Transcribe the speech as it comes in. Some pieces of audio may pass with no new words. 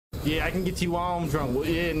Yeah, I can get you while I'm drunk. Well,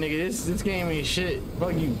 yeah, nigga, this game ain't shit.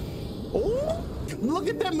 Fuck you. Oh, look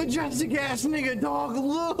at that majestic ass nigga, dog.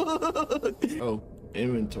 Look. Oh,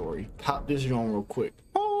 inventory. Pop this on real quick.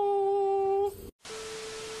 Oh.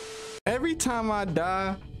 Every time I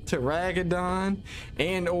die to Ragadon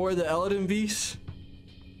and or the Elden beast,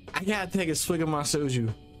 I gotta take a swig of my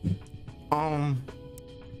soju. I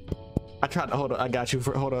tried to hold up. I got you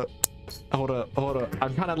for hold up. I'm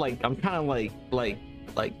trying to like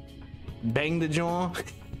bang the jaw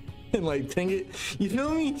and like ting it. You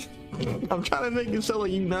feel me? I'm trying to make it so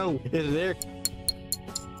like you know it's there.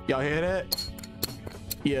 Y'all hear that?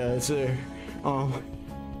 Yeah, it's there.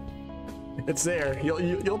 It's there.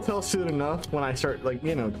 You'll tell soon enough when I start like,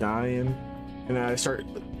 you know, dying, and I start.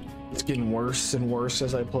 It's getting worse and worse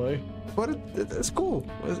as I play. But it's cool.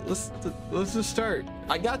 Let's just start.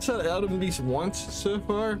 I got to Elden Beast once so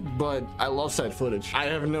far, but I lost that footage. I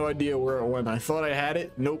have no idea where it went. I thought I had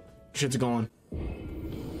it. Nope, shit's gone.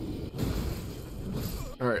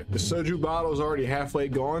 All right, the soju bottle is already halfway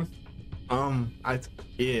gone.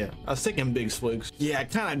 Yeah, I was taking big swigs. Yeah, I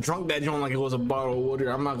kind of drunk that joint like it was a bottle of water.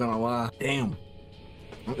 I'm not gonna lie. Damn,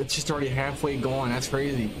 it's just already halfway gone. That's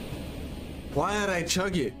crazy. Why did I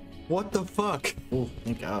chug it? What the fuck? Oh,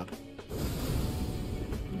 thank God.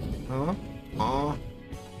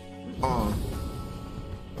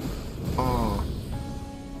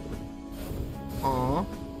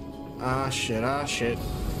 Shit.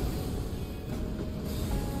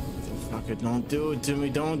 Fuck it, don't do it to me.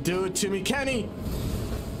 Don't do it to me, Kenny.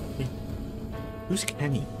 Who's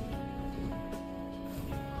Kenny?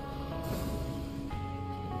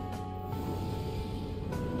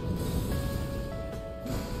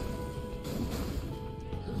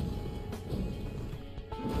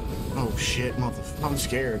 Oh shit, motherfucker. I'm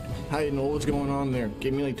scared. I didn't know what's going on there.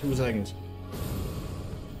 Give me like 2 seconds.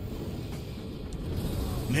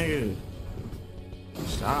 Nigga.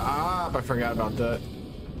 Stop. I forgot about that.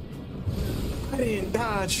 I didn't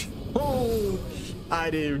dodge. Oh, I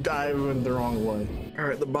went the wrong way. All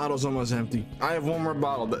right, the bottle's almost empty. I have one more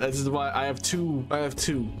bottle. This is why I have two.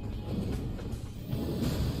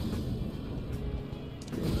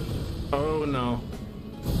 Oh no.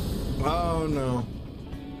 Oh no.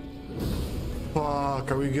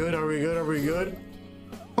 Fuck, are we good?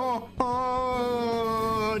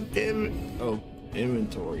 Oh, damn it. Oh,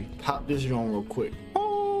 inventory. Pop this on real quick.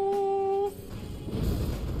 Oh,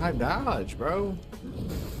 I dodged, bro.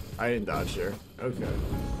 I didn't dodge there. Okay.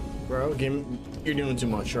 Bro, you're doing too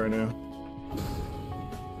much right now.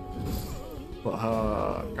 Fuck.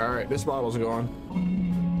 Alright, this bottle's gone.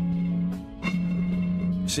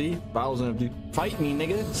 See? Bottle's empty. Fight me,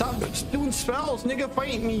 nigga. Stop doing spells, nigga.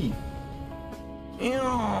 Fight me.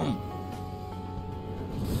 Damn.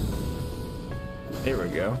 There we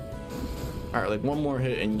go. All right, like one more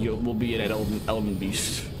hit and we'll be at Elden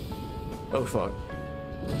Beast. Oh fuck.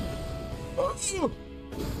 Oh.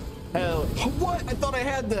 Hell, what? I thought I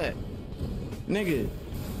had that. Nigga,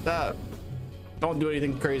 stop. Don't do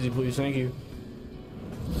anything crazy, please. Thank you.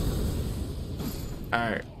 All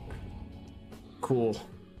right. Cool.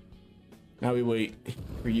 Now we wait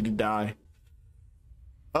for you to die.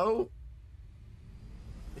 Oh.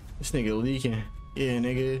 This nigga leaking. Yeah,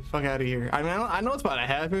 nigga, fuck out of here. I mean, I know it's about to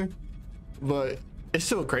happen, but it's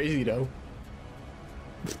still crazy though.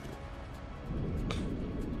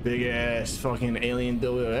 Big ass fucking alien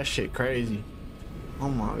dildo. That shit crazy. Oh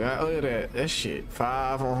my god, look at that. That shit.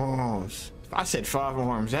 5 arms. I said 5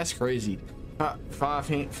 arms. That's crazy. Five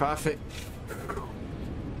feet.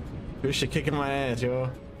 This shit kicking my ass, y'all.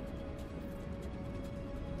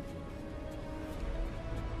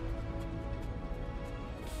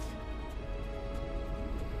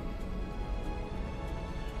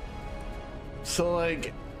 So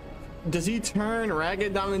like, does he turn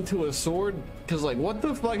Ragadon into a sword? Cause like, what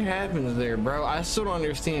the fuck happens there, bro? I still don't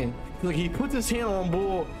understand. Like, he puts his hand on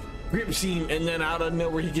Bull, grips him, and then out of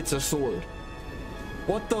nowhere he gets a sword.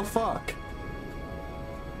 What the fuck?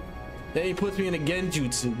 Then he puts me in a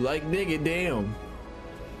genjutsu. Like, nigga, damn.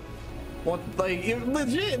 What? Like, it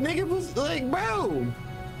legit, nigga was like, bro.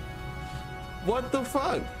 What the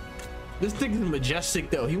fuck? This thing's majestic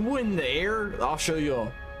though. He went in the air. I'll show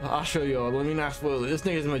y'all. Let me not spoil it. This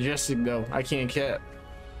nigga's majestic though. I can't cap.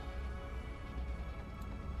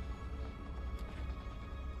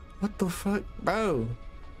 What the fuck, bro?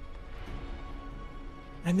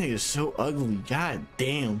 That nigga's so ugly. God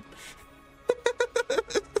damn.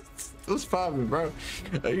 What's poppin', bro?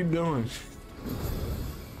 How you doing?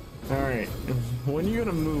 All right. When are you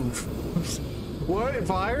gonna move? What?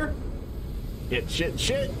 Fire? Shit.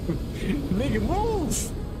 Nigga,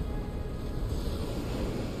 move.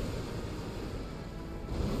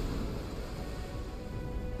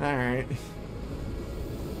 All right.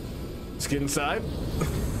 Let's get inside.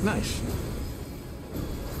 Nice.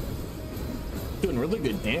 Doing really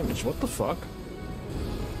good damage. What the fuck?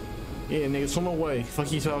 Yeah, nigga, swim away.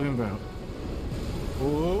 Fuck you talking about?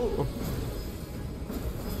 Whoa.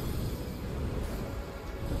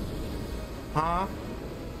 Huh?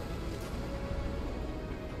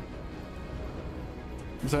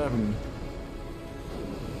 What's happening?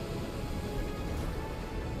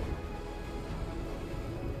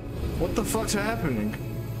 What the fuck's happening?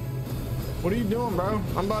 What are you doing, bro?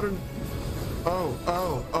 I'm about to...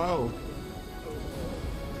 Oh.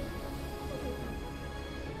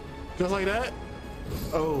 Just like that?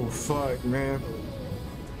 Oh, fuck, man.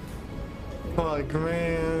 Fuck,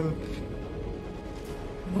 man.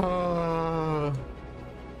 Wow.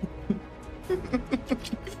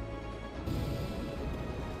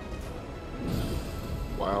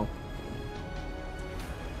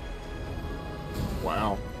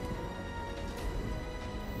 Wow.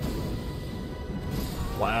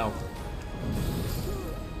 Wow.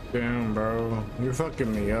 Damn, bro. You're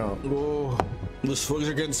fucking me up. Whoa. The slugs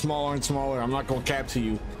are getting smaller and smaller. I'm not gonna cap to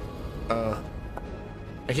you. I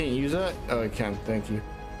can't use that? Oh, I can. Thank you.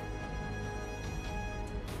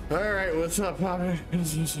 Alright, what's up, Poppin'?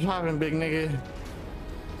 What's poppin', big nigga?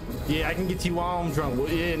 Yeah, I can get you while I'm drunk. Well,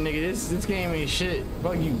 yeah, nigga, this game ain't shit.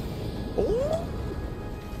 Fuck you. Oh!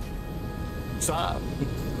 Stop.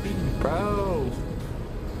 Bro.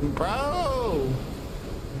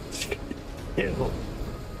 Ew.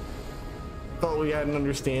 Thought we had an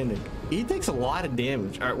understanding. He takes a lot of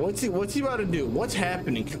damage. All right, what's he about to do? What's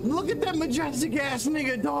happening? Look at that majestic ass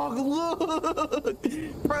nigga, dog. Look,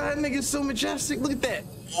 bro, that nigga's so majestic. Look at that.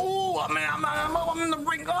 Oh, man, I'm in the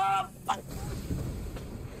ring up.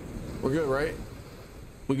 We're good, right?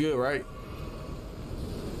 We good, right?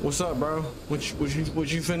 What's up, bro? What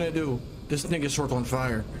you finna do? This nigga's sort on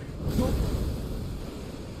fire.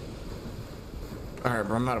 All right,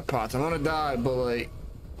 bro, I'm out of pots. I'm gonna die, but like,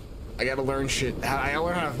 I gotta learn shit. I gotta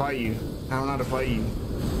learn how to fight you. I don't know how to fight you.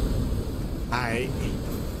 Alright.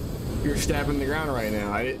 You're stabbing the ground right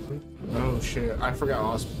now. I didn't. Oh shit. I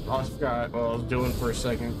forgot I forgot what I was doing for a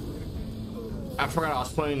second. I forgot I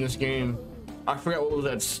was playing this game. I forgot what was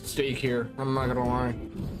at stake here. I'm not gonna lie.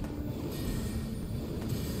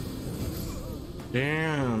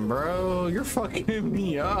 Damn, bro. You're fucking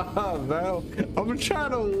me up, bro. I'm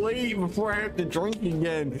trying to wait before I have to drink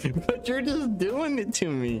again, but you're just doing it to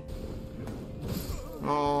me. Oh,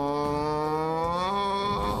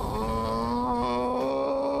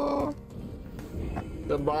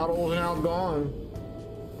 the bottle's now gone.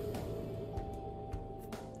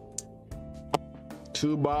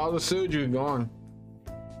 2 bottles of soju gone.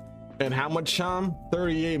 And how much time?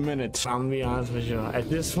 38 minutes. I'm gonna be honest with you. At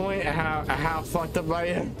this point, how fucked up I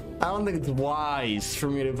am, I don't think it's wise for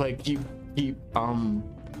me to like keep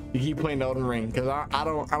playing Elden Ring, because I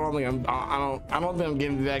don't think I'm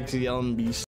getting back to the Elden Beast.